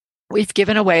We've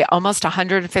given away almost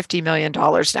 $150 million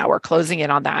now. We're closing in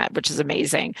on that, which is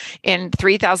amazing, in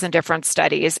 3,000 different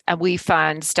studies. And we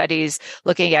fund studies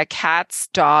looking at cats,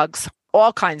 dogs,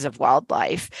 all kinds of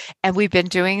wildlife. And we've been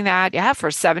doing that,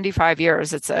 for 75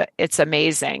 years. It's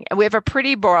amazing. And we have a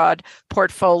pretty broad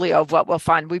portfolio of what we'll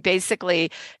fund.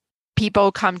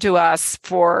 People come to us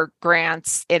for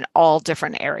grants in all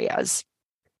different areas.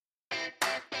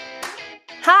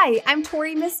 Hi, I'm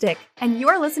Tori Mystic, and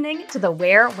you're listening to the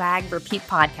Wear, Wag, Repeat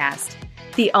podcast,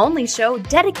 the only show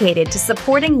dedicated to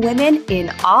supporting women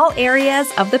in all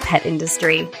areas of the pet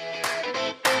industry.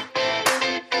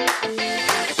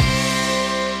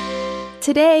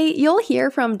 Today, you'll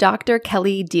hear from Dr.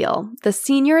 Kelly Deal, the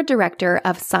Senior Director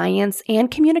of Science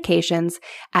and Communications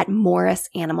at Morris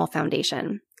Animal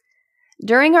Foundation.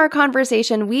 During our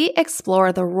conversation, we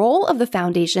explore the role of the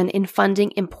foundation in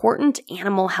funding important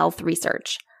animal health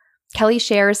research. Kelly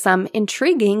shares some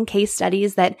intriguing case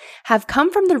studies that have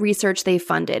come from the research they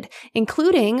funded,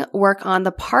 including work on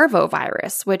the Parvo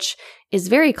virus, which is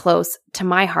very close to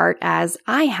my heart as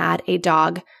I had a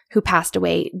dog who passed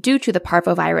away due to the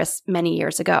Parvo virus many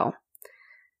years ago.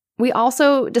 We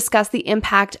also discuss the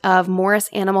impact of Morris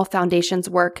Animal Foundation's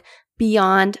work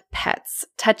beyond pets,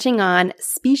 touching on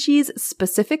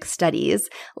species-specific studies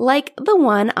like the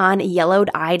one on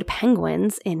yellow-eyed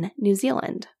penguins in New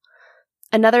Zealand.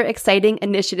 Another exciting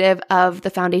initiative of the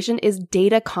foundation is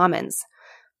Data Commons.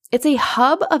 It's a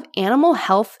hub of animal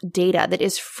health data that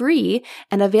is free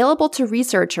and available to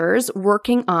researchers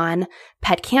working on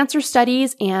pet cancer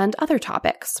studies and other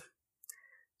topics.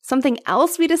 Something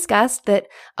else we discussed that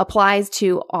applies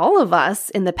to all of us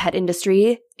in the pet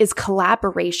industry is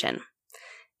collaboration.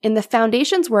 In the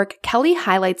foundation's work, Kelly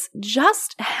highlights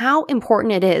just how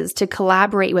important it is to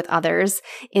collaborate with others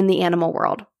in the animal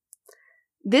world.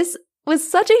 This was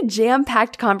such a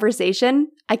jam-packed conversation.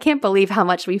 I can't believe how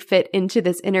much we fit into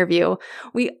this interview.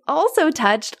 We also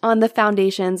touched on the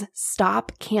foundation's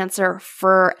Stop Cancer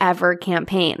Forever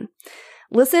campaign.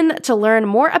 Listen to learn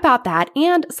more about that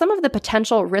and some of the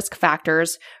potential risk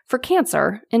factors for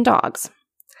cancer in dogs.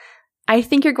 I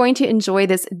think you're going to enjoy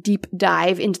this deep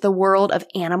dive into the world of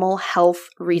animal health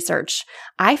research.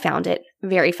 I found it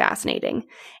very fascinating.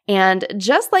 And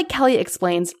just like Kelly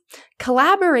explains,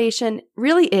 collaboration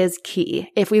really is key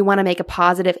if we want to make a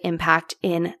positive impact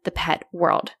in the pet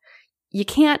world. You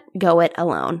can't go it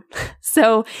alone.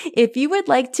 So if you would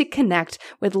like to connect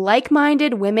with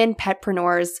like-minded women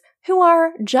petpreneurs who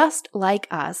are just like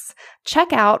us,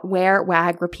 check out Wear,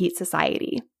 Wag, Repeat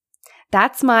Society.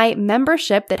 That's my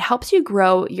membership that helps you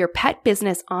grow your pet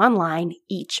business online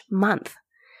each month.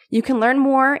 You can learn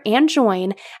more and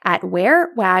join at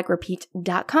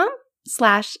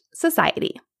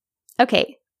wearwagrepeat.com/society.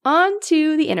 Okay, on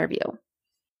to the interview.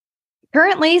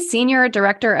 Currently Senior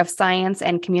Director of Science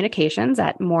and Communications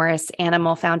at Morris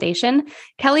Animal Foundation,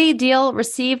 Kelly Deal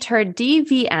received her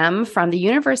DVM from the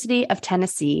University of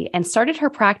Tennessee and started her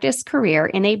practice career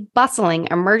in a bustling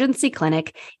emergency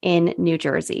clinic in New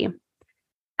Jersey.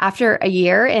 After a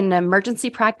year in emergency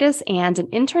practice and an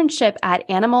internship at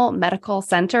Animal Medical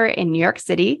Center in New York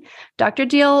City, Dr.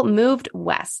 Deal moved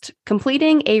west,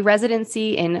 completing a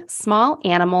residency in small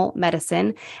animal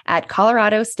medicine at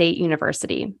Colorado State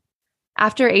University.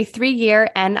 After a 3-year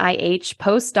NIH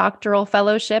postdoctoral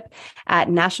fellowship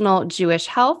at National Jewish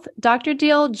Health, Dr.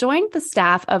 Deal joined the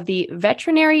staff of the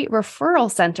Veterinary Referral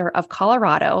Center of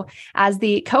Colorado as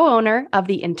the co-owner of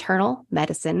the internal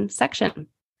medicine section.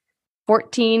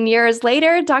 14 years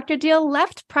later, Dr. Deal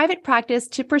left private practice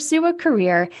to pursue a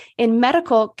career in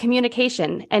medical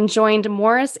communication and joined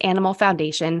Morris Animal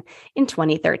Foundation in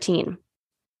 2013.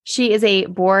 She is a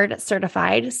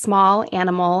board-certified small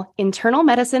animal internal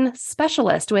medicine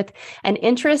specialist with an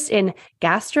interest in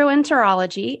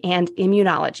gastroenterology and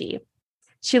immunology.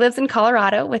 She lives in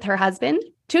Colorado with her husband,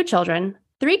 2 children,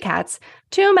 3 cats,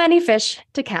 too many fish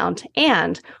to count,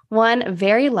 and 1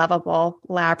 very lovable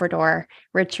Labrador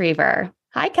retriever.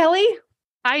 Hi, Kelly.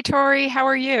 Hi, Tori. How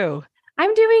are you?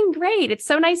 I'm doing great. It's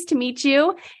so nice to meet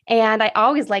you. And I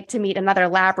always like to meet another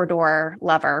Labrador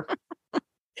lover.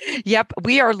 Yep.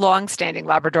 We are longstanding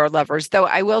Labrador lovers, though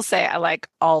I will say I like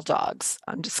all dogs.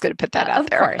 I'm just going to put that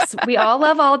out there. Of course. We all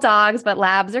love all dogs, but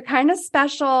Labs are kind of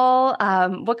special.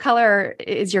 What color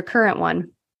is your current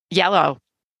one? Yellow.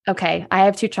 Okay. I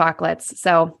have 2 chocolates.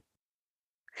 So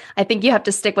I think you have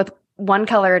to stick with one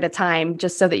color at a time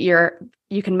just so that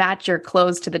you can match your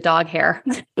clothes to the dog hair.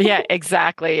 Yeah,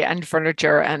 exactly. And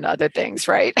furniture and other things,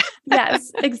 right?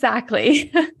 Yes,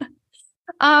 exactly.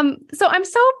 So I'm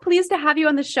so pleased to have you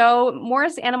on the show.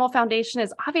 Morris Animal Foundation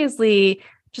is obviously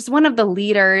just one of the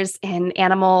leaders in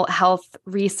animal health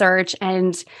research,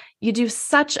 and you do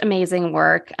such amazing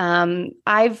work.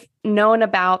 I've known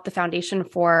about the foundation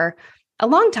for a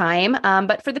long time,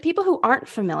 but for the people who aren't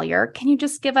familiar, can you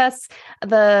just give us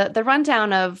the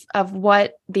rundown of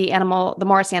what the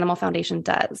Morris Animal Foundation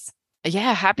does?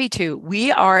 Yeah, happy to.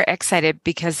 We are excited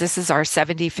because this is our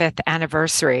 75th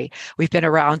anniversary. We've been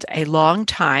around a long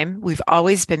time. We've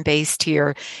always been based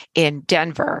here in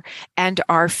Denver. And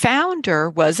our founder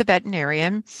was a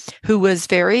veterinarian who was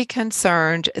very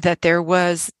concerned that there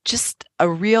was just a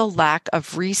real lack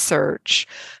of research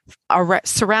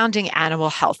surrounding animal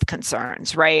health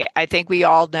concerns, right? I think we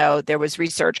all know there was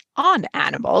research on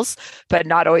animals, but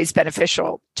not always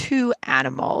beneficial to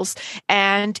animals.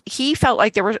 And he felt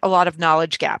like there were a lot of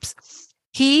knowledge gaps.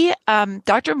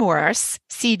 Dr. Morris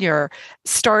Sr.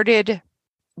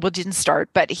 didn't start,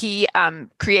 but he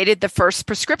created the first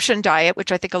prescription diet,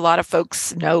 which I think a lot of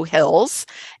folks know, Hills.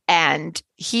 And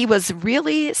he was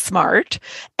really smart,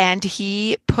 and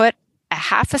he put a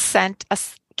half a cent a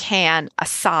can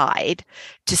aside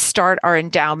to start our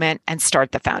endowment and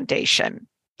start the foundation.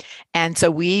 And so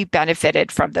we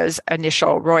benefited from those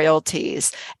initial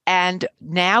royalties. And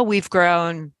now we've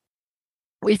given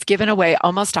away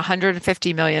almost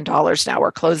 $150 million now.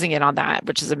 We're closing in on that,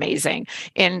 which is amazing,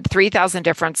 in 3,000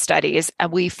 different studies.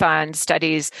 And we fund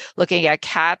studies looking at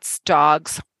cats,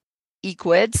 dogs,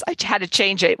 equids. I had to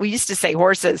change it. We used to say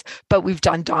horses, but we've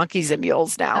done donkeys and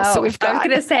mules now. Oh, so we've got, I was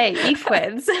going to say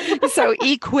equids. so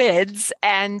equids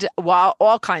and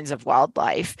all kinds of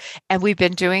wildlife. And we've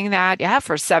been doing that,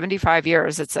 for 75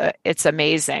 years. It's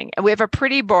amazing. And we have a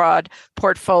pretty broad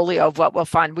portfolio of what we'll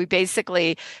fund.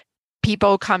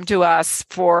 People come to us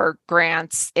for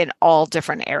grants in all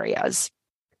different areas.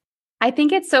 I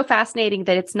think it's so fascinating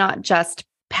that it's not just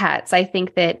pets. I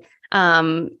think that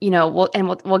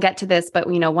we'll get to this, but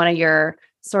one of your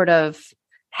sort of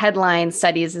headline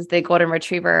studies is the Golden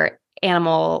Retriever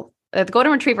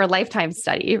lifetime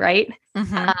study, right?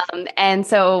 Mm-hmm. And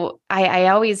so I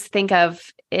always think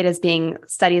of it as being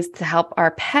studies to help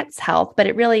our pets' health, but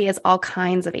it really is all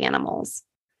kinds of animals.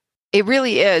 It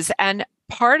really is. And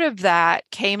part of that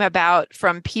came about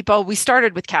from people. We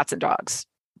started with cats and dogs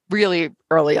really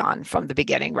early on from the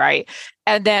beginning, right?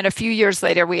 And then a few years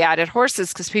later, we added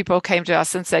horses because people came to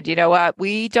us and said, you know what,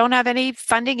 we don't have any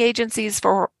funding agencies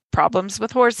for problems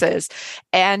with horses.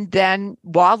 And then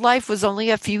wildlife was only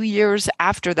a few years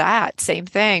after that. Same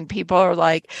thing. People are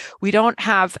like, we don't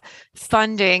have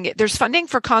funding. There's funding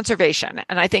for conservation.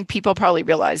 And I think people probably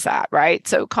realize that, right?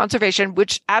 So conservation,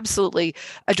 which absolutely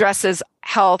addresses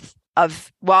health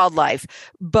of wildlife.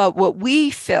 But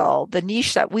the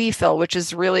niche that we fill, which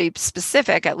is really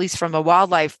specific, at least from a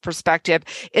wildlife perspective,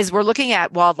 is we're looking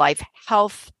at wildlife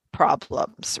health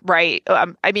problems, right?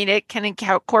 It can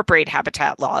incorporate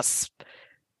habitat loss,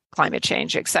 climate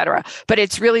change, et cetera. But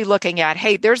it's really looking at,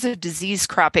 hey, there's a disease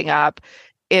cropping up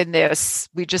in this.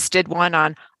 We just did one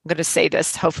on, I'm going to say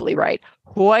this hopefully right,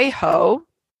 Hoi-ho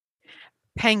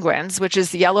penguins, which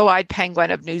is the yellow-eyed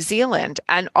penguin of New Zealand.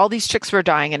 And all these chicks were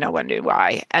dying and no one knew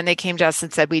why. And they came to us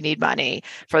and said, we need money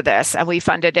for this. And we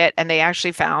funded it. And they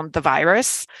actually found the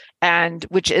virus, and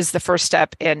which is the first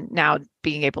step in now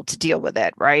being able to deal with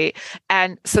it, right?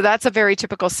 And so that's a very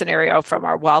typical scenario from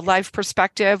our wildlife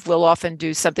perspective. We'll often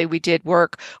do something. We did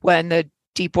work when the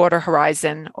Deepwater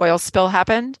Horizon oil spill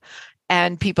happened,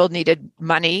 and people needed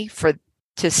money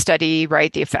to study,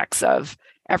 right, the effects of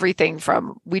everything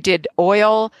from, we did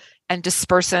oil and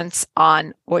dispersants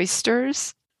on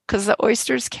oysters because the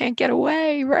oysters can't get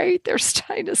away, right? They're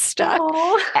kind of stuck.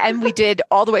 Aww. And we did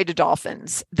all the way to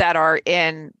dolphins that are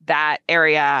in that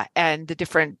area and the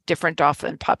different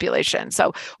dolphin populations.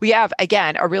 So we have,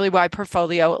 again, a really wide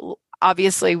portfolio.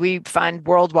 Obviously, we fund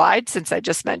worldwide, since I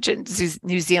just mentioned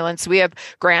New Zealand. So we have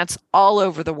grants all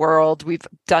over the world. We've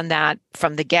done that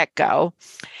from the get-go.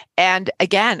 And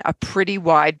again, a pretty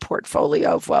wide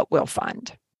portfolio of what we'll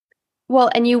fund. Well,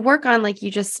 and you work on, like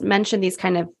you just mentioned, these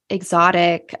kind of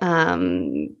exotic,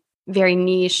 very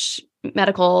niche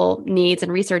medical needs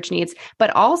and research needs, but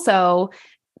also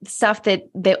stuff that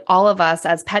all of us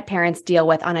as pet parents deal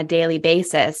with on a daily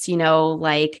basis, one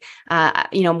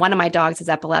of my dogs is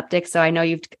epileptic. So I know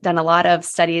you've done a lot of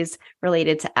studies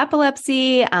related to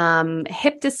epilepsy,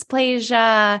 hip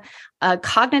dysplasia,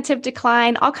 cognitive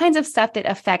decline, all kinds of stuff that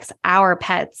affects our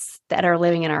pets that are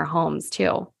living in our homes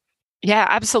too. Yeah,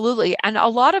 absolutely. And a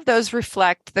lot of those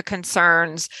reflect the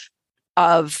concerns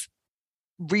of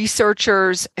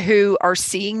researchers who are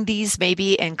seeing these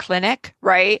maybe in clinic,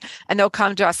 right? And they'll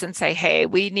come to us and say, hey,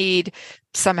 we need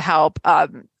some help. A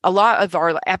lot of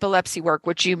our epilepsy work,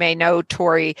 which you may know,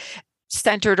 Tori,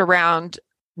 centered around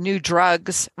new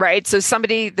drugs, right? So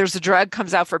there's a drug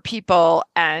comes out for people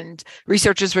and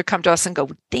researchers would come to us and go,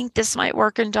 we think this might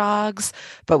work in dogs,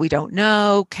 but we don't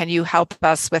know. Can you help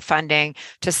us with funding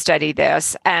to study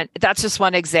this? And that's just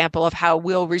one example of how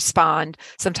we'll respond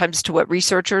sometimes to what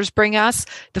researchers bring us.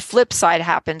 The flip side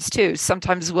happens too.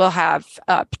 Sometimes we'll have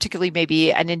particularly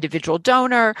maybe an individual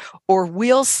donor, or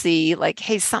we'll see like,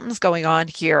 hey, something's going on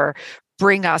here.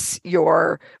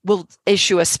 We'll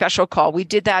issue a special call. We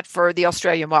did that for the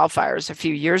Australian wildfires a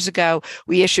few years ago.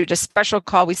 We issued a special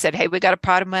call. We said, hey, we got a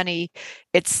pot of money.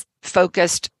 It's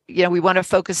focused, we want to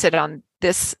focus it on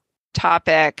this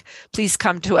topic. Please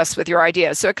come to us with your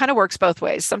ideas. So it kind of works both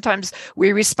ways. Sometimes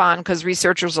we respond because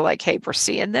researchers are like, hey, we're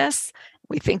seeing this.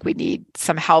 We think we need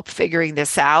some help figuring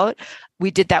this out.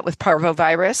 We did that with Parvo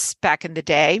virus back in the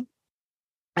day.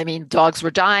 I mean, dogs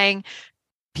were dying.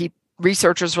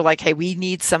 Researchers were like, hey, we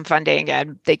need some funding.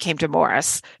 And they came to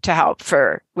Morris to help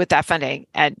with that funding.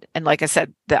 And like I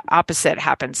said, the opposite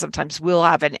happens. Sometimes we'll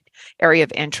have an area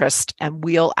of interest and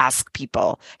we'll ask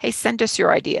people, hey, send us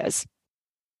your ideas.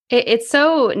 It's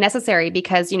so necessary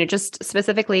because, just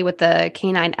specifically with the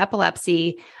canine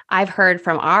epilepsy, I've heard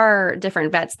from our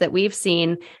different vets that we've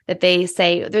seen that they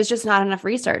say there's just not enough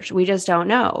research. We just don't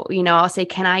know. I'll say,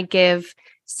 can I give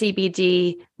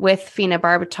CBD with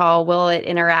phenobarbital? Will it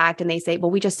interact? And they say,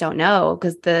 well, we just don't know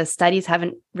because the studies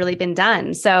haven't really been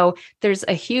done. So there's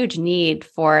a huge need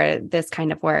for this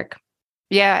kind of work.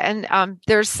 Yeah, and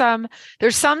there's some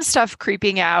stuff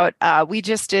creeping out. We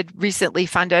just recently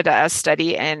funded a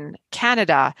study in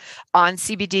Canada on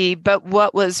CBD, but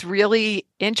what was really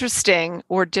interesting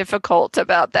or difficult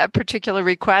about that particular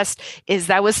request is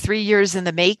that was 3 years in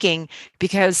the making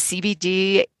because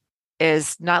CBD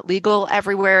is not legal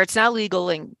everywhere. It's not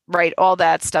legal right? All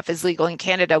that stuff is legal in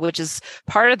Canada, which is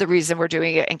part of the reason we're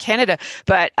doing it in Canada.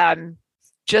 But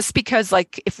just because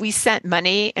like if we sent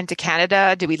money into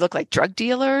Canada, do we look like drug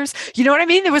dealers? You know what I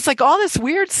mean? There was like all this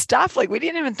weird stuff like we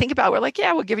didn't even think about. We're like,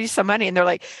 yeah, we'll give you some money. And they're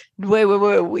like, wait,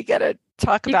 we got to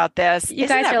talk about this. You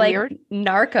guys are like weird?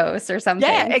 Narcos or something.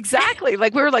 Yeah, exactly.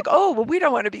 Like we were like, oh, well, we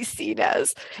don't want to be seen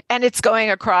as, and it's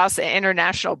going across an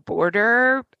international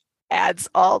border. Ads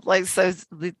all like so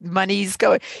the money's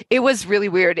going. It was really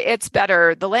weird. It's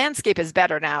better. The landscape is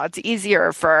better now. It's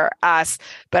easier for us.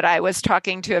 But I was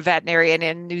talking to a veterinarian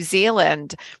in New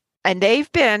Zealand, and they've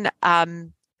been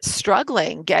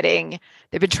struggling they've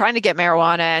been trying to get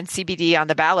marijuana and CBD on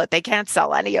the ballot. They can't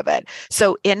sell any of it.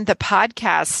 So in the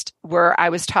podcast where I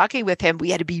was talking with him,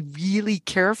 we had to be really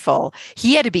careful.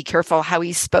 He had to be careful how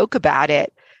he spoke about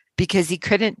it, because he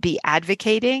couldn't be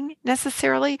advocating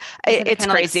necessarily. It's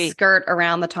crazy. Like skirt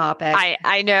around the topic.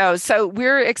 I know. So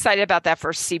we're excited about that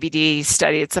first CBD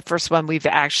study. It's the first one we've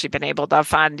actually been able to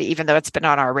fund, even though it's been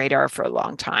on our radar for a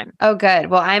long time. Oh,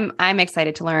 good. Well, I'm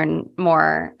excited to learn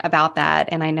more about that,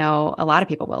 and I know a lot of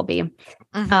people will be.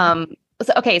 Mm-hmm.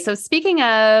 So speaking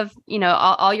of,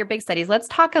 all your big studies, let's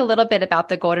talk a little bit about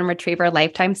the Golden Retriever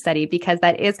Lifetime Study, because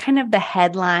that is kind of the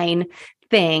headline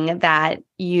thing that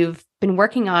you've been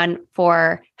working on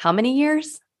for how many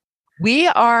years? We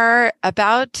are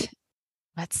about,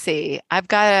 we've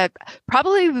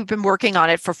been working on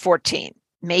it for 14,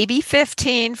 maybe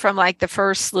 15 from like the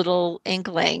first little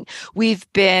inkling.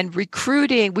 We've been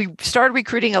recruiting. We started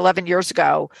recruiting 11 years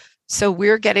ago. So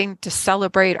we're getting to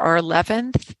celebrate our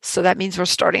 11th. So that means we're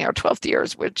starting our 12th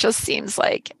years, which just seems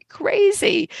like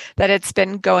crazy that it's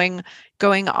been going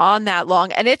on that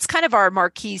long. And it's kind of our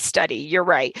marquee study. You're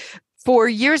right. For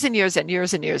years and years and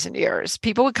years and years and years,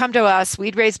 people would come to us,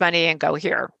 we'd raise money and go,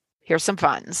 here's some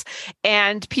funds.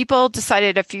 And people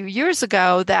decided a few years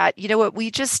ago that, you know what,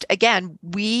 we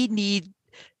need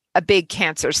a big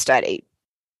cancer study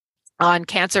on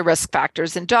cancer risk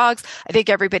factors in dogs. I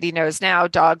think everybody knows now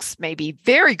dogs may be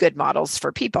very good models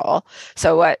for people.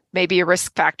 So what may be a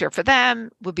risk factor for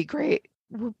them would be great.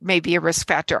 Maybe a risk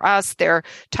factor us. Their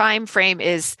time frame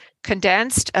is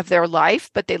condensed of their life,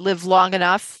 but they live long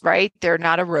enough, right? They're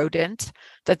not a rodent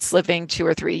that's living 2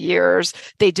 or 3 years.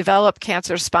 They develop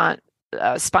cancer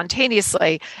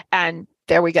spontaneously, and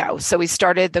there we go. So we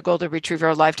started the Golden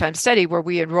Retriever Lifetime Study where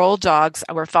we enroll dogs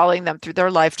and we're following them through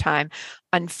their lifetime.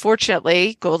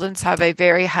 Unfortunately, Goldens have a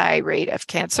very high rate of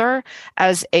cancer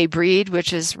as a breed,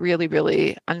 which is really,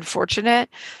 really unfortunate.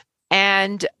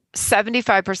 And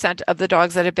 75% of the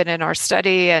dogs that have been in our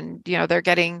study, and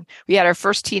we had our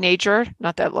first teenager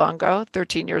not that long ago,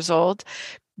 13 years old,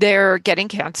 they're getting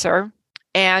cancer,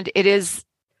 and it is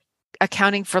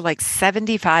accounting for like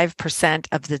 75%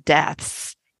 of the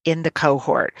deaths in the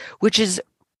cohort, which is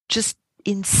just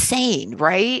insane,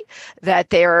 right? That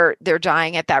they're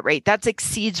dying at that rate. That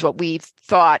exceeds what we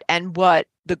thought and what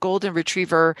the Golden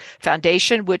Retriever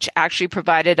Foundation, which actually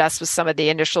provided us with some of the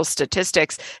initial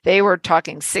statistics, they were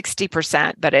talking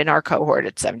 60%, but in our cohort,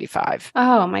 it's 75.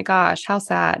 Oh my gosh, how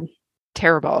sad.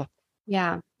 Terrible.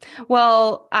 Yeah.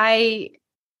 Well,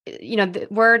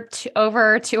 we're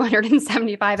over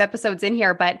 275 episodes in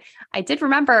here, but I did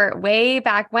remember way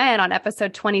back when on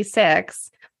episode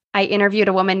 26, I interviewed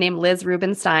a woman named Liz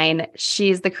Rubenstein.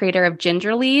 She's the creator of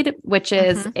Gingerlead, which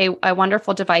is a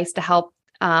wonderful device to help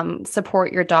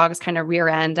support your dog's kind of rear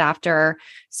end after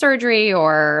surgery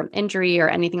or injury or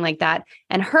anything like that.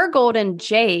 And her golden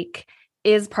Jake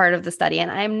is part of the study.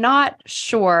 And I'm not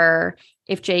sure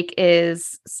if Jake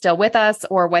is still with us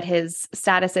or what his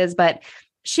status is, but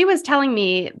she was telling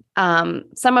me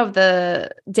some of the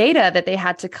data that they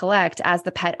had to collect as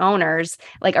the pet owners,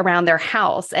 like around their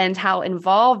house and how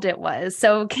involved it was.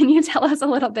 So can you tell us a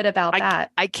little bit about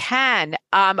that? I can.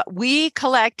 We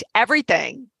collect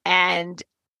everything and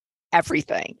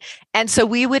everything. And so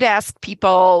we would ask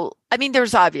people, I mean,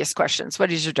 there's obvious questions. What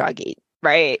does your dog eat?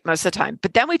 Right? Most of the time.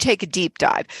 But then we take a deep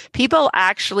dive. People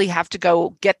actually have to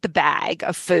go get the bag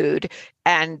of food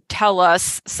and tell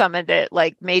us some of the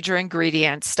like major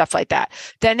ingredients, stuff like that.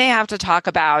 Then they have to talk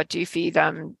about, do you feed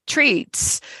them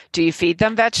treats? Do you feed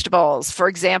them vegetables? For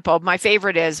example, my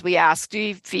favorite is we ask, do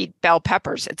you feed bell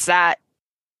peppers? It's that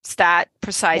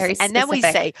precise. And then we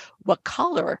say, what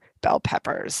color bell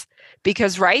peppers?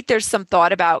 Because, right, there's some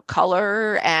thought about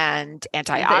color and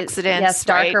antioxidants. Yes,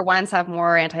 darker ones have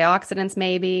more antioxidants,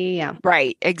 maybe. Yeah.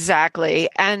 Right, exactly.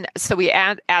 And so we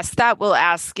ask that. We'll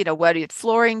ask, what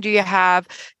flooring do you have?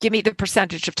 Give me the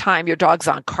percentage of time your dog's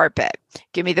on carpet.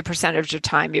 Give me the percentage of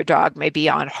time your dog may be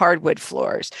on hardwood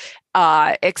floors.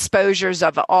 Exposures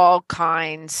of all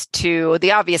kinds to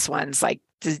the obvious ones, like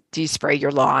do you spray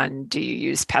your lawn? Do you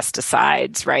use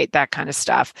pesticides? Right, that kind of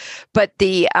stuff. But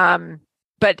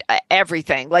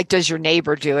everything, like, does your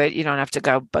neighbor do it? You don't have to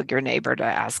go bug your neighbor to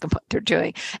ask them what they're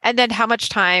doing. And then how much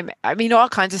time, I mean, all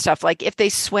kinds of stuff. Like if they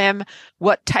swim,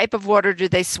 what type of water do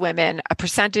they swim in, a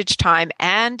percentage time,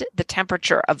 and the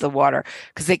temperature of the water,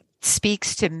 because it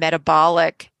speaks to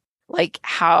metabolic, like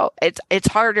how it's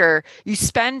harder. You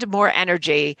spend more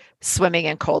energy swimming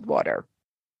in cold water,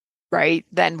 right,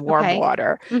 than warm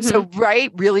water. Mm-hmm. So,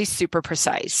 right, really super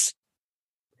precise.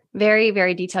 Very,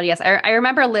 very detailed. Yes. I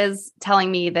remember Liz telling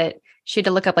me that she had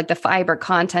to look up like the fiber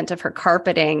content of her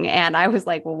carpeting. And I was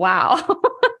like, wow.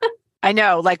 I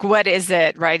know. Like, what is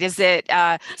it? Right. Is it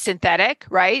synthetic?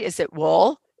 Right. Is it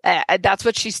wool? That's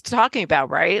what she's talking about.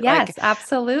 Right. Yes, like,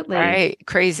 absolutely. Right.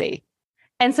 Crazy.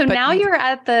 And so now you're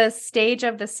at the stage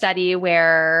of the study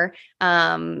where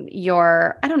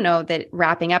you're, I don't know that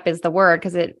wrapping up is the word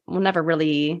because it will never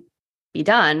really be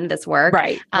done, this work.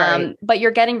 Right. But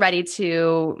you're getting ready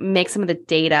to make some of the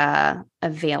data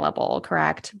available,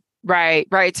 correct? Right.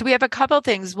 So we have a couple of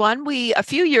things. One, a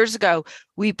few years ago,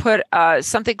 we put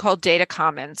something called Data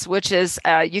Commons, which is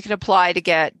you can apply to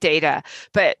get data,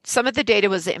 but some of the data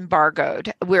was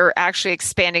embargoed. We're actually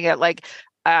expanding it. Like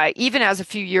even as a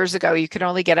few years ago, you could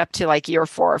only get up to like year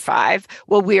 4 or 5.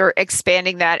 Well, we're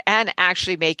expanding that and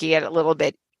actually making it a little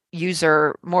bit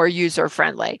more user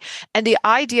friendly. And the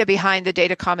idea behind the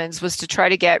Data Commons was to try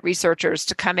to get researchers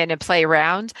to come in and play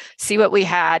around, see what we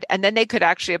had, and then they could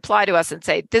actually apply to us and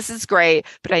say, this is great,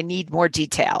 but I need more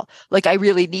detail. Like I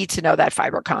really need to know that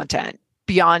fiber content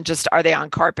beyond just are they on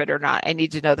carpet or not. I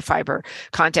need to know the fiber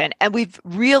content. And we've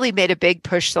really made a big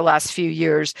push the last few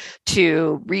years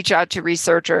to reach out to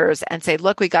researchers and say,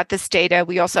 look, we got this data.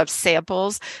 We also have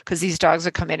samples because these dogs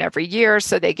will come in every year.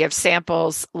 So they give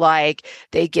samples, like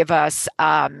they give us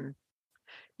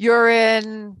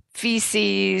urine,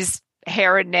 feces,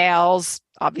 hair and nails,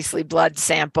 obviously blood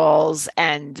samples,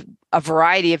 and a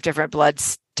variety of different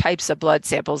types of blood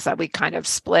samples that we kind of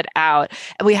split out.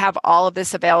 And we have all of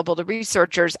this available to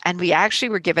researchers, and we actually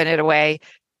were giving it away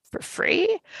for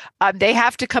free. They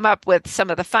have to come up with some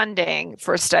of the funding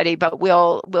for a study, but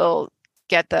we'll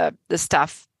get the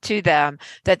stuff to them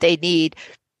that they need.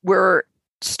 We're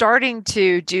starting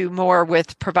to do more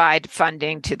with provide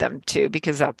funding to them too,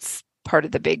 because that's part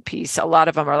of the big piece. A lot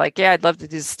of them are like, yeah, I'd love to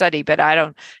do a study, but I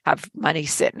don't have money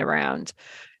sitting around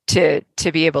to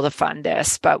be able to fund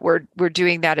this. But we're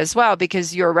doing that as well,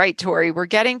 because you're right, Tori. We're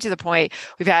getting to the point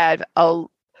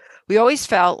we always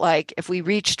felt like if we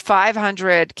reached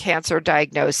 500 cancer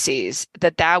diagnoses,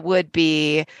 that would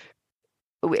be,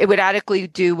 it would adequately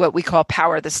do what we call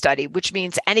power the study, which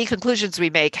means any conclusions we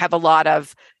make have a lot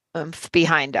of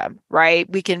behind them, right?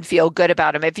 We can feel good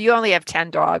about them. If you only have 10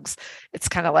 dogs, it's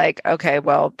kind of like, okay,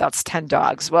 well, that's 10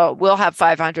 dogs. Well, we'll have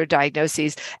 500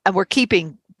 diagnoses, and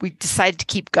we decided to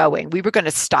keep going. We were going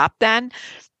to stop then.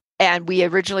 And we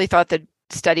originally thought that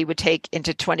study would take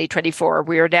into 2024.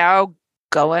 We are now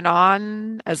going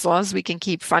on as long as we can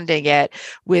keep funding it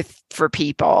for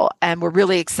people. And we're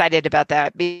really excited about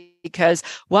that because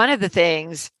one of the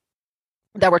things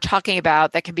that we're talking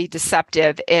about that can be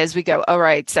deceptive is we go, all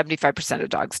right, 75% of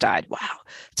dogs died. Wow,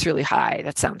 it's really high.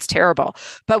 That sounds terrible.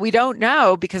 But we don't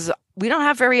know because we don't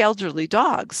have very elderly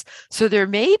dogs. So there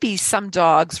may be some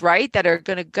dogs, right, that are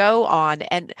going to go on,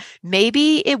 and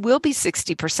maybe it will be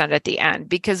 60% at the end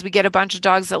because we get a bunch of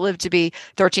dogs that live to be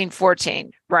 13,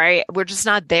 14, right? We're just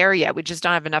not there yet. We just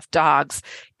don't have enough dogs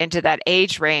into that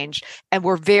age range. And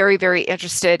we're very, very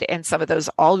interested in some of those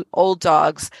old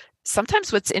dogs.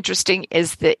 Sometimes what's interesting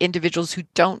is the individuals who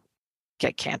don't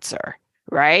get cancer,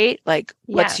 right? Like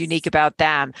what's unique Yes. about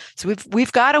them. So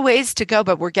we've got a ways to go,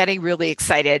 but we're getting really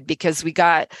excited because we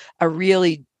got a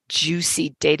really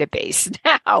juicy database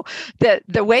now.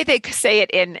 The way they say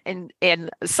it in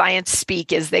science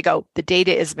speak is they go, the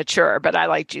data is mature, but I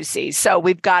like juicy. So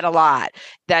we've got a lot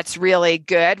that's really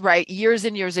good, right? Years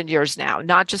and years and years now,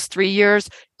 not just 3 years,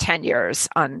 10 years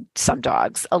on some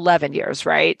dogs, 11 years,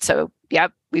 right? So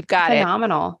yep, we've got it.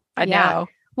 Phenomenal. I Yeah. know.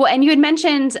 Well, and you had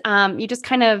mentioned, you just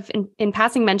kind of in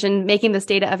passing mentioned making this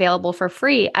data available for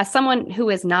free. As someone who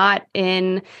is not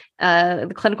in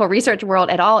the clinical research world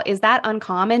at all, is that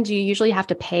uncommon? Do you usually have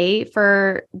to pay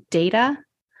for data?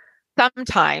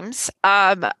 Sometimes,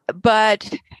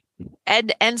 but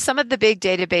and some of the big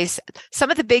databases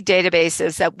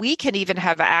that we can even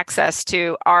have access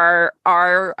to are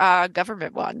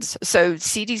government ones. So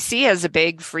CDC has a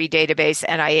big free database,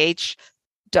 NIH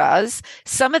does.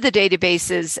 Some of the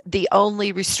databases, the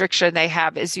only restriction they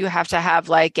have is you have to have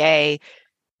like a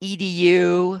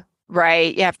EDU,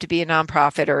 right? You have to be a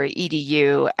nonprofit or an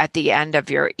EDU at the end of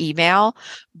your email.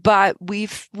 But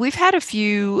we've had a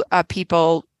few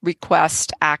people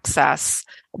request access.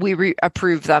 We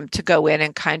approve them to go in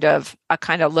and kind of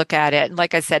look at it. And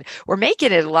like I said, we're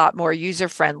making it a lot more user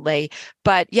friendly.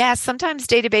 But yeah, sometimes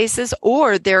databases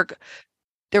or they're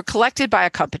collected by a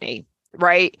company,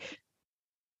 right?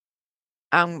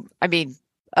 I mean,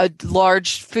 a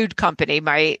large food company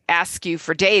might ask you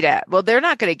for data. Well, they're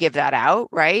not going to give that out,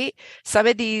 right? Some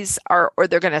of these are, or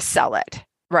they're going to sell it,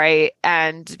 right?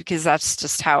 And because that's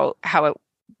just how it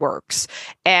works.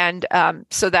 And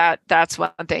so that's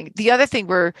one thing. The other thing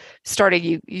we're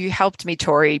starting, you helped me,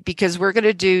 Tori, because we're going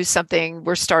to do something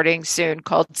we're starting soon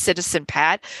called Citizen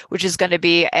Pet, which is going to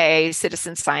be a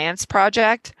citizen science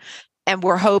project. And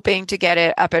we're hoping to get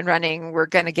it up and running. We're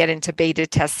going to get into beta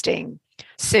testing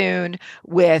soon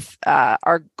with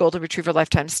our Golden Retriever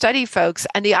Lifetime Study folks.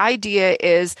 And the idea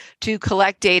is to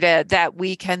collect data that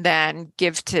we can then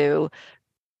give to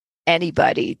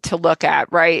anybody to look at,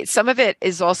 right? Some of it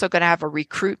is also going to have a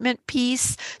recruitment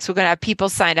piece. So we're going to have people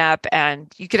sign up,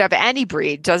 and you could have any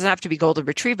breed, doesn't have to be Golden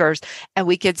Retrievers. And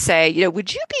we could say,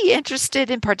 would you be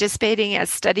interested in participating in a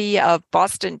study of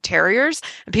Boston Terriers?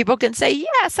 And people can say,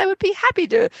 yes, I would be happy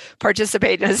to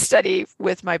participate in a study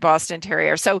with my Boston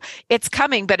Terrier. So it's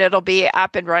coming, but it'll be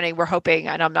up and running. We're hoping,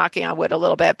 and I'm knocking on wood a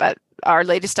little bit, but our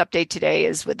latest update today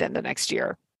is within the next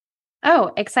year.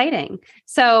 Oh, exciting.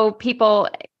 So people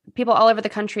all over the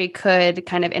country could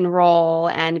kind of enroll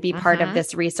and be part of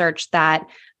this research that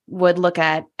would look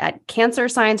at cancer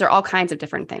signs or all kinds of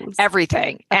different things.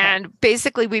 Everything. Okay. And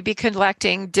basically we'd be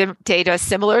collecting data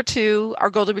similar to our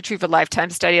Golden Retriever Lifetime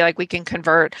Study. Like we can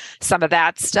convert some of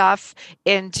that stuff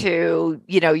into,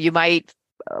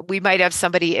 we might have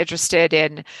somebody interested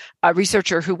in a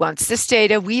researcher who wants this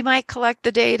data. We might collect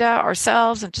the data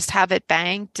ourselves and just have it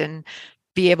banked and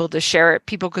be able to share it.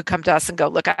 People could come to us and go,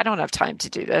 look, I don't have time to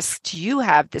do this. Do you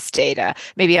have this data?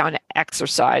 Maybe on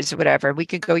exercise or whatever. We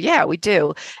could go, yeah, we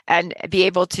do. And be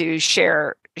able to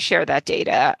share that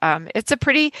data.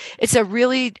 It's a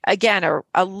really, again,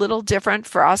 a little different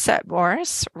for us at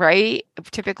Morris, right?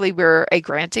 Typically we're a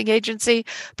granting agency,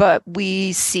 but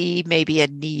we see maybe a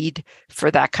need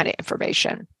for that kind of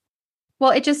information. Well,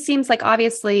 it just seems like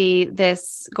obviously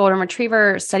this Golden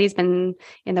Retriever study's been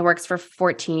in the works for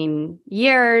 14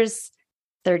 years,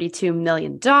 $32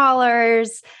 million.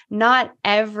 Not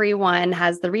everyone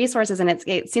has the resources, and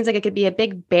it seems like it could be a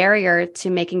big barrier to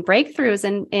making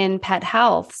breakthroughs in pet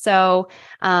health. So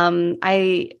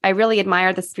I really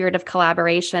admire the spirit of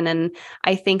collaboration. And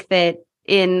I think that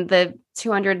in the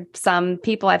 200 some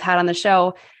people I've had on the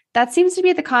show, that seems to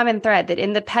be the common thread, that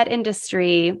in the pet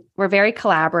industry, we're very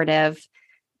collaborative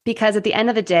because at the end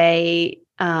of the day,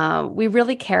 we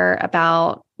really care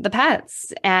about the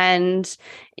pets, and,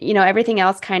 everything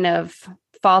else kind of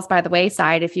falls by the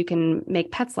wayside if you can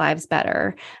make pets' lives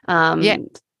better.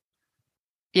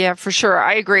 Yeah, for sure.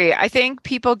 I agree. I think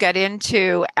people get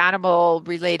into animal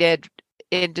related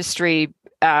industry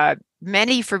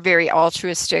many for very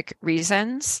altruistic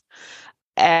reasons,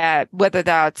 whether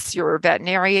that's your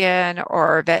veterinarian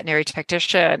or veterinary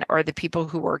technician or the people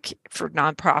who work for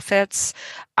nonprofits.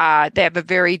 They have a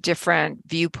very different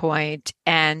viewpoint.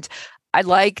 And I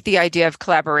like the idea of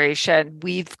collaboration.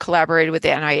 We've collaborated with the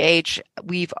NIH.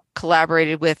 We've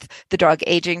collaborated with the Dog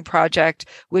Aging Project,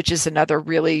 which is another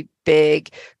really big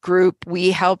group.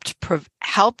 We helped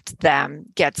them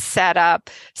get set up.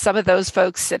 Some of those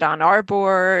folks sit on our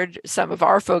board. Some of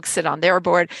our folks sit on their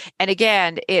board. And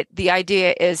again, the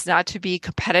idea is not to be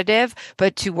competitive,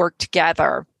 but to work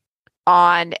together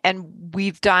on, and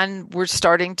we're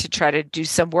starting to try to do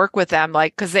some work with them,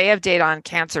 like, because they have data on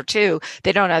cancer too.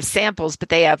 They don't have samples, but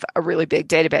they have a really big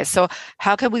database. So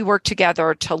how can we work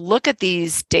together to look at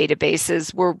these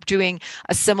databases? We're doing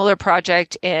a similar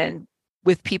project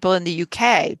with people in the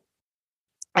UK.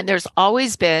 And there's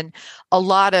always been a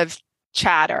lot of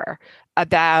chatter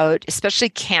about, especially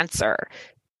cancer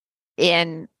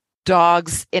in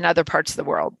dogs in other parts of the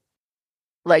world.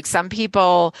 Like, some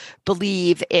people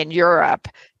believe in Europe,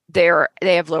 they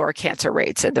have lower cancer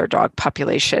rates in their dog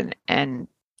population, and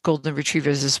golden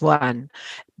retrievers is one.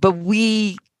 But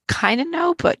we kind of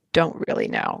know, but don't really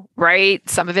know, right?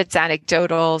 Some of it's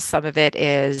anecdotal, some of it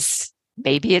is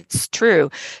maybe it's true.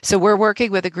 So we're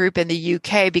working with a group in the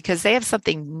UK because they have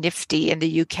something nifty in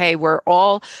the UK where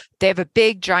they have a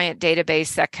big giant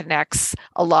database that connects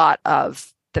a lot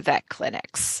of the vet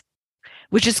clinics,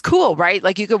 which is cool, right?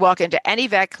 Like, you could walk into any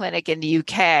vet clinic in the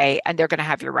UK and they're going to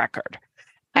have your record.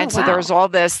 And so there's all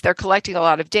this, they're collecting a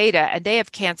lot of data, and they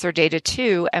have cancer data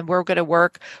too. And we're going to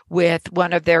work with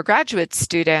one of their graduate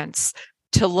students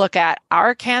to look at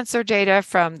our cancer data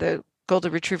from the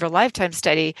Golden Retriever Lifetime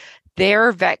Study,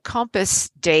 their Vet Compass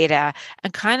data,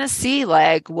 and kind of see,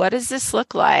 like, what does this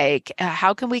look like?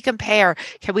 How can we compare?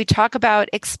 Can we talk about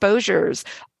exposures?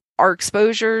 Are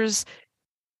exposures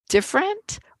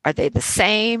different? Are they the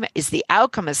same? Is the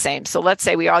outcome the same? So let's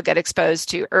say we all get exposed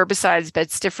to herbicides, but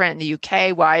it's different in the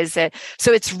UK. Why is it?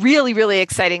 So it's really, really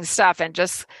exciting stuff. And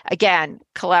just, again,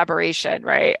 collaboration,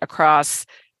 right, across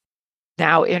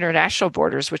now international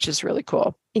borders, which is really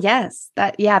cool. Yes,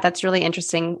 that's really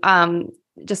interesting.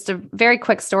 Just a very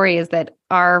quick story is that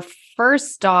our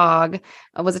first dog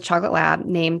was a chocolate lab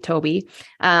named Toby,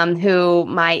 who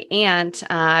my aunt,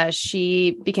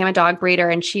 she became a dog breeder,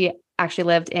 and she actually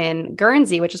lived in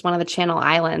Guernsey, which is one of the Channel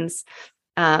Islands.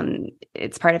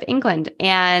 It's part of England.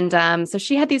 And so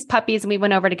she had these puppies, and we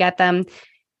went over to get them.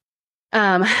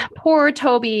 Poor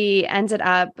Toby ended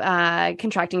up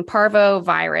contracting Parvo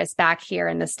virus back here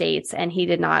in the States, and he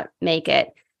did not make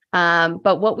it.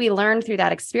 But what we learned through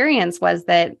that experience was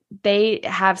that they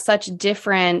have such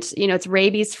different, it's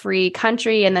rabies-free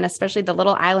country. And then especially the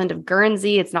little island of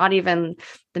Guernsey, it's not even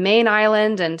the main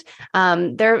island. And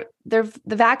the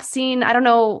vaccine, I don't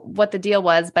know what the deal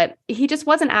was, but he just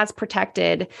wasn't as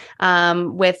protected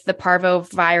with the Parvo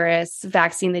virus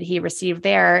vaccine that he received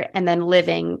there and then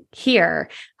living here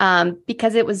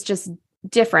because it was just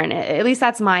different. At least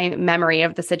that's my memory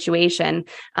of the situation.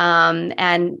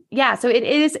 And yeah, so it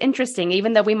is interesting.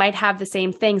 Even though we might have the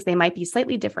same things, they might be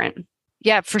slightly different.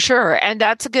 Yeah, for sure. And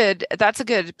that's a good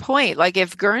point. Like,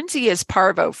 if Guernsey is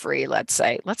parvo free, let's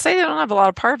say they don't have a lot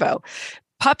of parvo.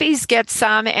 Puppies get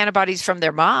some antibodies from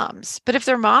their moms, but if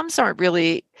their moms aren't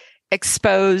really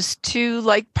exposed to,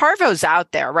 like, parvo's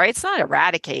out there, right? It's not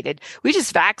eradicated. We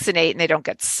just vaccinate and they don't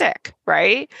get sick,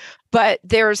 right? But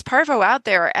there's parvo out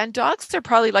there, and dogs are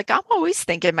probably, like, I'm always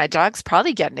thinking my dog's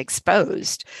probably getting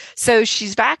exposed. So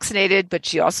she's vaccinated, but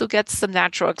she also gets some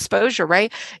natural exposure,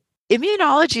 right?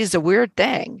 Immunology is a weird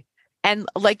thing. And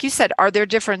like you said, are there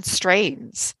different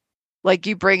strains? Like,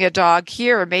 you bring a dog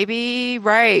here, maybe,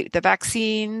 right, the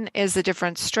vaccine is a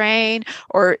different strain,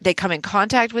 or they come in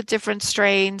contact with different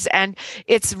strains. And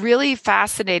it's really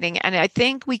fascinating. And I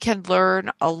think we can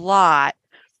learn a lot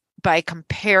by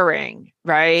comparing,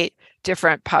 right,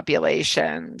 different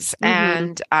populations. Mm-hmm.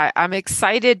 And I'm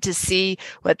excited to see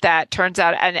what that turns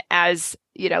out. And as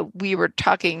we were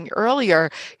talking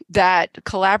earlier, that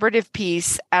collaborative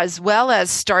piece, as well as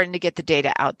starting to get the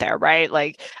data out there, right?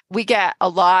 Like, we get a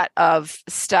lot of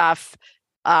stuff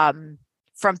from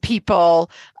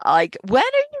people like, when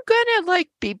are you going to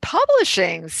be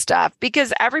publishing stuff?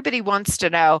 Because everybody wants to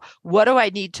know, what do I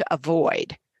need to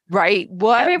avoid? right?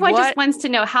 Everyone just What wants to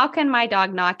know, how can my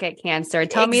dog not get cancer?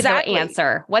 Tell me the exactly?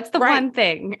 answer. What's the Right. one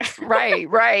thing? Right,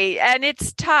 right. And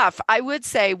it's tough. I would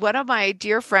say one of my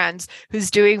dear friends who's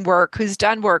done work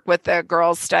with the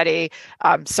girls study.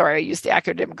 Sorry, I use the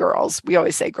acronym girls. We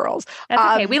always say girls. That's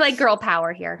okay. Um, We like girl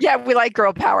power here. yeah, we like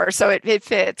girl power, so it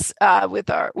fits with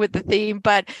the theme.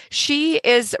 But she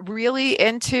is really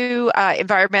into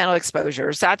environmental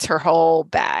exposures. That's her whole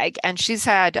bag, and she's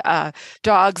had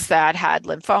dogs that had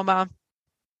lymphoma.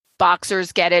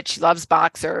 Boxers get it. She loves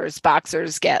boxers.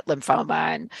 Boxers get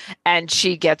lymphoma, and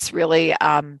she gets really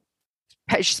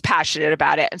she's passionate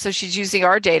about it. And so she's using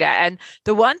our data. And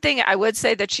the one thing I would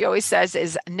say that she always says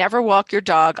is never walk your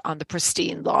dog on the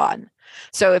pristine lawn.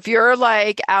 So if you're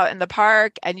like out in the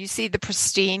park and you see the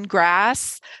pristine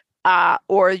grass,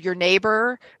 or your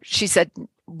neighbor, she said,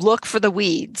 look for the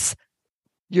weeds.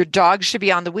 Your dog should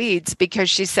be on the weeds, because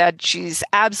she said she's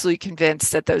absolutely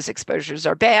convinced that those exposures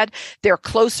are bad. They're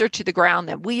closer to the ground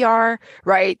than we are,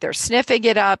 right? They're sniffing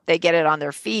it up. They get it on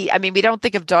their feet. I mean, we don't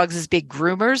think of dogs as big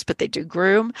groomers, but they do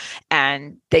groom,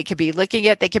 and they could be licking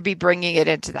it. They could be bringing it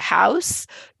into the house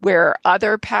where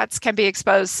other pets can be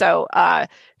exposed. So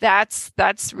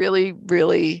that's really,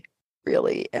 really,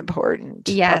 really important.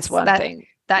 That's Yes, one thing.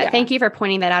 Yeah. thank you for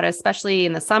pointing that out, especially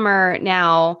in the summer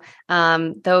now.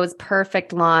 Those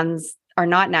perfect lawns are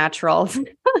not natural.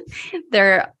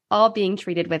 They're all being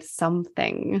treated with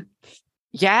something.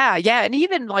 Yeah, yeah. And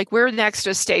even like we're next to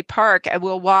a state park and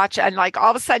we'll watch, and like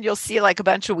all of a sudden you'll see like a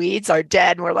bunch of weeds are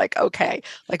dead, and we're like, okay,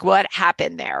 like what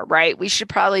happened there, right? We should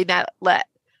probably not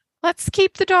let's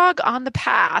keep the dog on the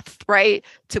path, right?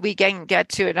 Till we can get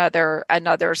to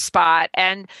another spot.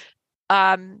 And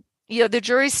the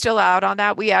jury's still out on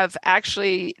that. We have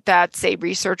actually that same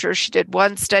researcher. She did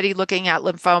one study looking at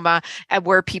lymphoma and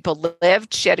where people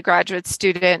lived. She had a graduate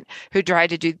student who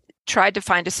tried to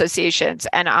find associations.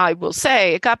 And I will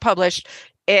say it got published.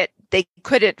 They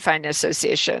couldn't find an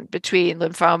association between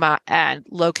lymphoma and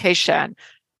location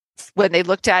when they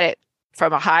looked at it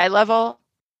from a high level.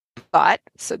 But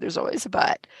so there's always a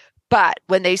but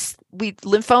when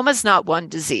lymphoma is not one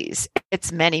disease,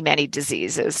 it's many, many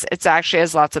diseases. It's actually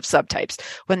has lots of subtypes.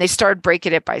 When they started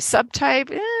breaking it by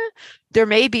subtype, there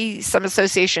may be some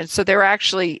association. So they're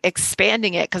actually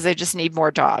expanding it because they just need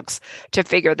more dogs to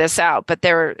figure this out. But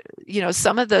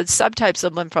some of the subtypes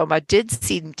of lymphoma did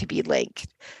seem to be linked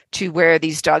to where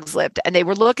these dogs lived. And they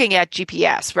were looking at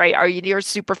GPS, right? Are you near a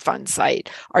Superfund site?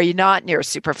 Are you not near a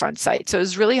Superfund site? So it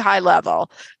was really high level,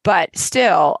 but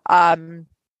still,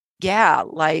 yeah,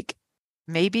 like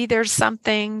maybe there's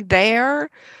something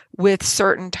there with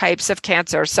certain types of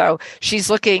cancer. So she's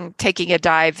taking a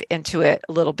dive into it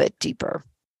a little bit deeper.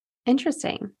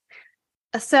 Interesting.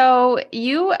 So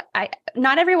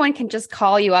not everyone can just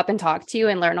call you up and talk to you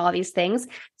and learn all these things.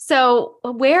 So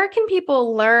where can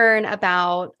people learn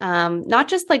about not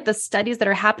just like the studies that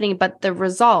are happening, but the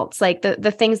results, like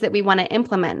the things that we want to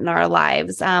implement in our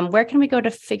lives? Where can we go to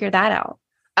figure that out?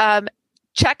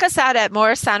 Check us out at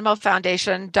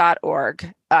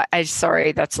morrisanimalfoundation.org.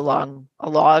 Sorry, that's a long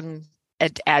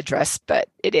address, but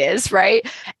it is, right?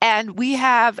 And we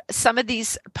have some of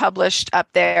these published up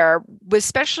there,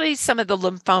 especially some of the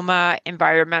lymphoma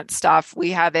environment stuff.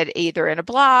 We have it either in a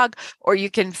blog, or you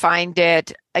can find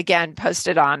it again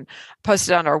posted on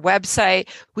our website.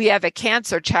 We have a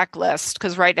cancer checklist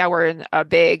because right now we're in a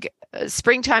big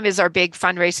springtime is our big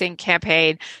fundraising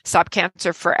campaign, Stop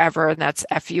Cancer Forever, and that's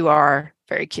FUR,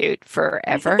 very cute,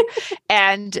 forever.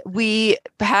 And we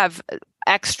have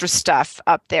extra stuff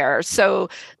up there. So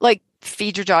like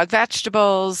feed your dog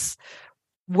vegetables,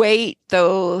 weight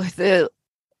though,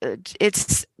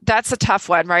 that's a tough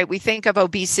one, right? We think of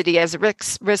obesity as a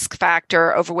risk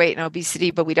factor, overweight and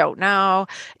obesity, but we don't know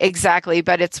exactly.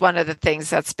 But it's one of the things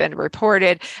that's been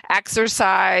reported.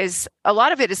 Exercise, a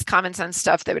lot of it is common sense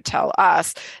stuff that would tell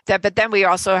us that, but then we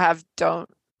also have don't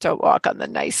walk on the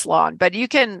nice lawn, but you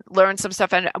can learn some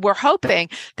stuff. And we're hoping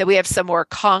that we have some more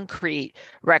concrete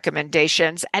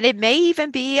recommendations. And it may even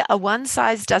be a one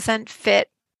size doesn't fit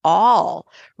all,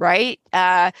 right?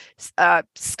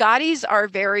 Scotties are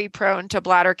very prone to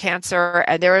bladder cancer,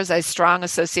 and there is a strong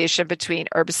association between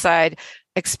herbicide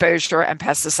exposure and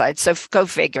pesticides. So go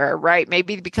figure, right?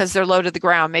 Maybe because they're low to the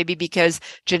ground, maybe because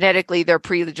genetically they're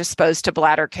predisposed to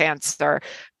bladder cancer,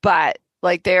 but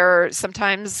like they're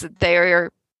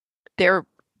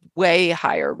way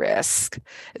higher risk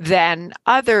than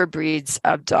other breeds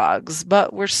of dogs,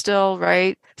 but we're still,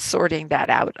 right, sorting that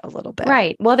out a little bit.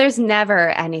 Right. Well, there's never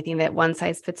anything that one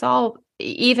size fits all.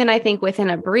 Even I think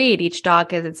within a breed, each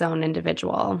dog is its own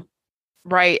individual.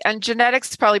 Right. And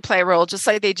genetics probably play a role, just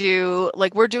like they do.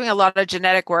 Like we're doing a lot of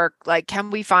genetic work. Like,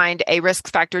 can we find a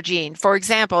risk factor gene? For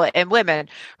example, in women,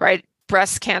 right?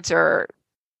 Breast cancer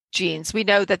genes. We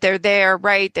know that they're there,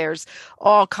 right? There's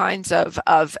all kinds of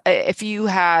if you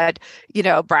had,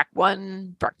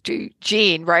 BRCA1, BRCA2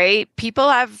 gene, right? People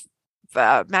have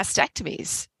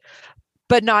mastectomies,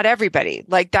 but not everybody.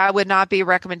 Like that would not be a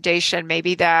recommendation.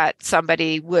 Maybe that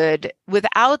somebody would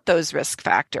without those risk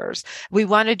factors. We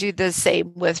want to do the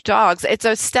same with dogs. It's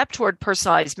a step toward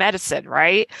personalized medicine,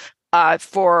 right?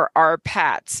 For our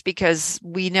pets because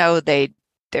we know they're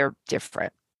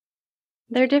different.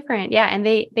 They're different. Yeah. And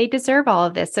they deserve all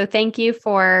of this. So thank you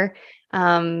for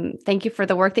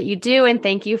the work that you do. And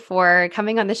thank you for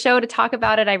coming on the show to talk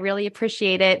about it. I really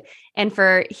appreciate it. And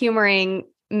for humoring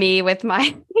me with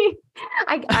my,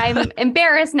 I'm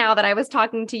embarrassed now that I was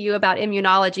talking to you about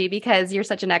immunology because you're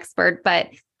such an expert, but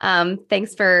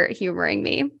thanks for humoring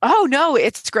me. Oh, no,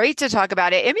 it's great to talk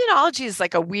about it. Immunology is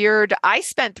like I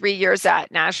spent 3 years at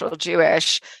National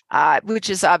Jewish, which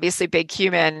is obviously a big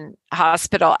human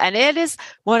hospital. And it is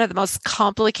one of the most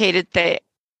complicated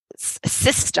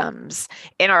systems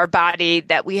in our body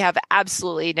that we have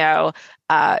absolutely no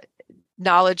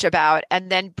knowledge about,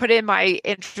 and then put in my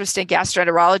interest in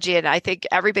gastroenterology. And I think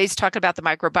everybody's talking about the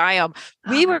microbiome.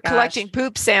 We were collecting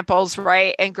poop samples,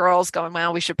 right? And girls going,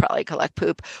 well, we should probably collect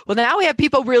poop. Well, now we have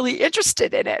people really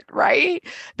interested in it, right?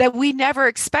 That we never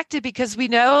expected because we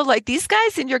know like these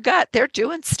guys in your gut, they're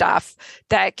doing stuff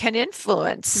that can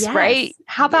influence, right?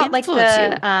 How about like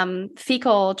the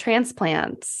fecal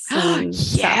transplants?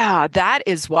 Yeah, that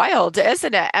is wild,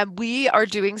 isn't it? And we are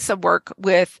doing some work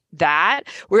with that.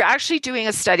 We're actually doing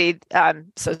a study.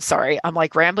 So sorry, I'm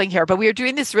like rambling here, but we are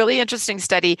doing this really interesting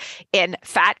study in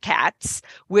fat cats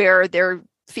where they're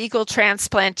fecal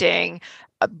transplanting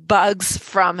bugs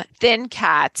from thin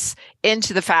cats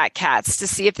into the fat cats to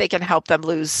see if they can help them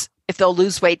if they'll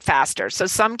lose weight faster. So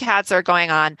some cats are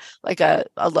going on like a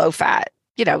low fat,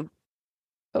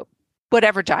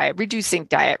 whatever diet, reducing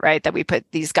diet, right? That we put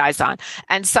these guys on.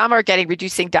 And some are getting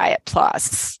reducing diet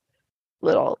plus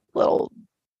little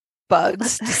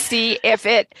bugs to see if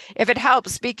it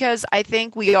helps, because I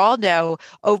think we all know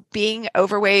being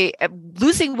overweight,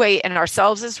 losing weight in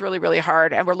ourselves is really, really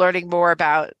hard. And we're learning more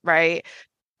about, right,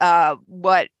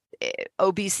 what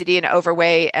obesity and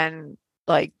overweight and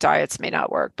like diets may not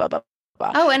work, blah, blah,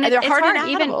 blah. Oh, and they're hard in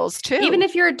animals too. Even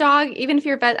if your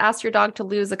vet asks your dog to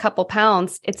lose a couple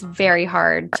pounds, it's very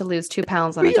hard to lose 2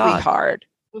 pounds on a dog. Really hard.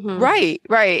 Mm-hmm.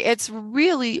 Right. It's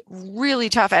really, really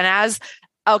tough. And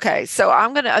so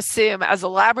I'm going to assume as a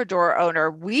Labrador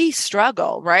owner, we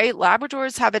struggle, right?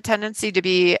 Labradors have a tendency to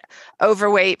be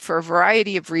overweight for a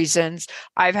variety of reasons.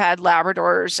 I've had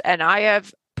Labradors and I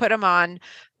have put them on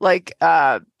like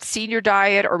senior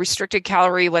diet or restricted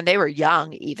calorie when they were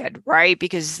young even, right?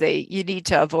 Because you need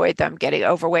to avoid them getting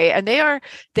overweight. And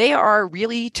they are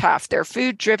really tough. They're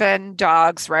food driven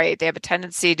dogs, right? They have a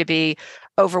tendency to be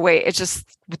overweight. It's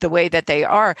just the way that they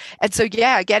are. And so,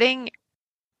 yeah,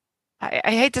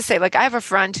 I hate to say, like, I have a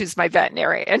friend who's my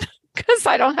veterinarian because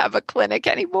I don't have a clinic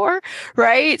anymore,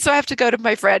 right? So I have to go to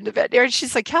my friend, the veterinarian.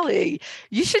 She's like, Kelly,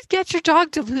 you should get your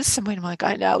dog to lose some weight. I'm like,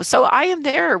 I know. So I am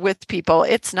there with people.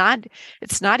 It's not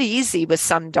easy with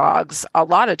some dogs. A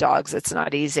lot of dogs, it's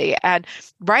not easy. And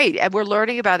we're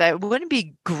learning about that. It wouldn't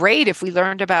be great if we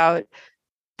learned about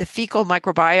the fecal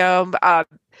microbiome.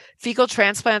 Fecal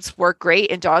transplants work great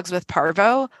in dogs with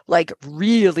Parvo, like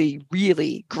really,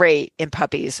 really great in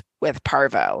puppies with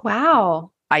Parvo.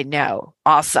 Wow. I know.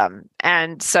 Awesome.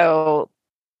 And so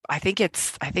I think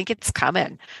it's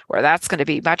coming where that's going to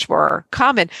be much more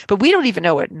common, but we don't even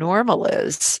know what normal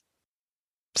is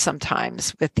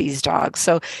sometimes with these dogs.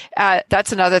 So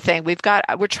that's another thing. We're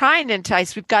trying to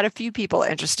entice, we've got a few people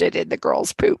interested in the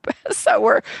girls' poop. So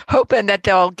we're hoping that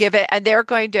they'll give it, and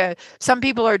some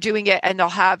people are doing it and they'll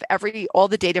have all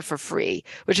the data for free,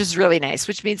 which is really nice,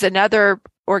 which means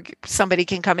somebody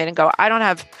can come in and go, I don't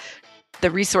have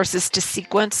the resources to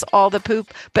sequence all the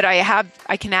poop, but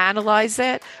I can analyze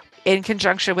it in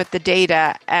conjunction with the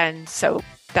data. And so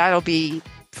that'll be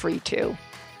free too.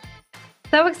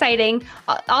 So exciting.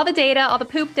 All the data, all the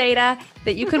poop data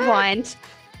that you could want.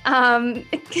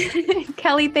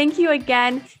 Kelly, thank you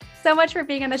again so much for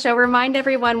being on the show. Remind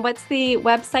everyone, what's the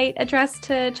website address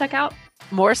to check out?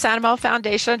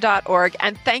 MorrisAnimalFoundation.org.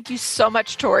 And thank you so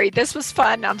much, Tori. This was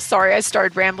fun. I'm sorry I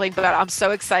started rambling, but I'm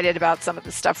so excited about some of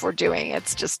the stuff we're doing.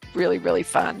 It's just really, really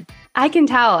fun. I can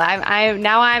tell.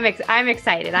 I'm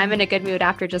excited. I'm in a good mood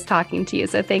after just talking to you.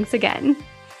 So thanks again.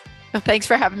 Well, thanks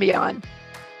for having me on.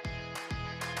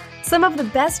 Some of the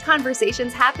best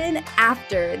conversations happen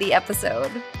after the episode.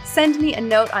 Send me a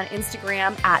note on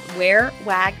Instagram at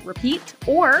WearWagRepeat,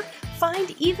 or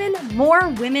find even more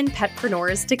women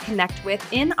petpreneurs to connect with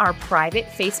in our private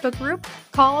Facebook group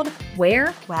called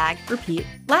Wear, Wag, Repeat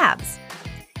Labs.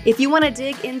 If you want to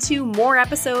dig into more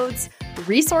episodes,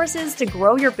 resources to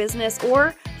grow your business,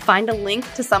 or find a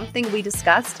link to something we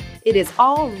discussed, it is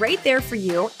all right there for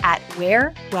you at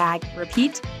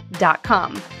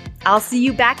wearwagrepeat.com. I'll see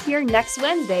you back here next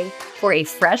Wednesday for a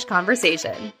fresh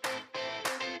conversation.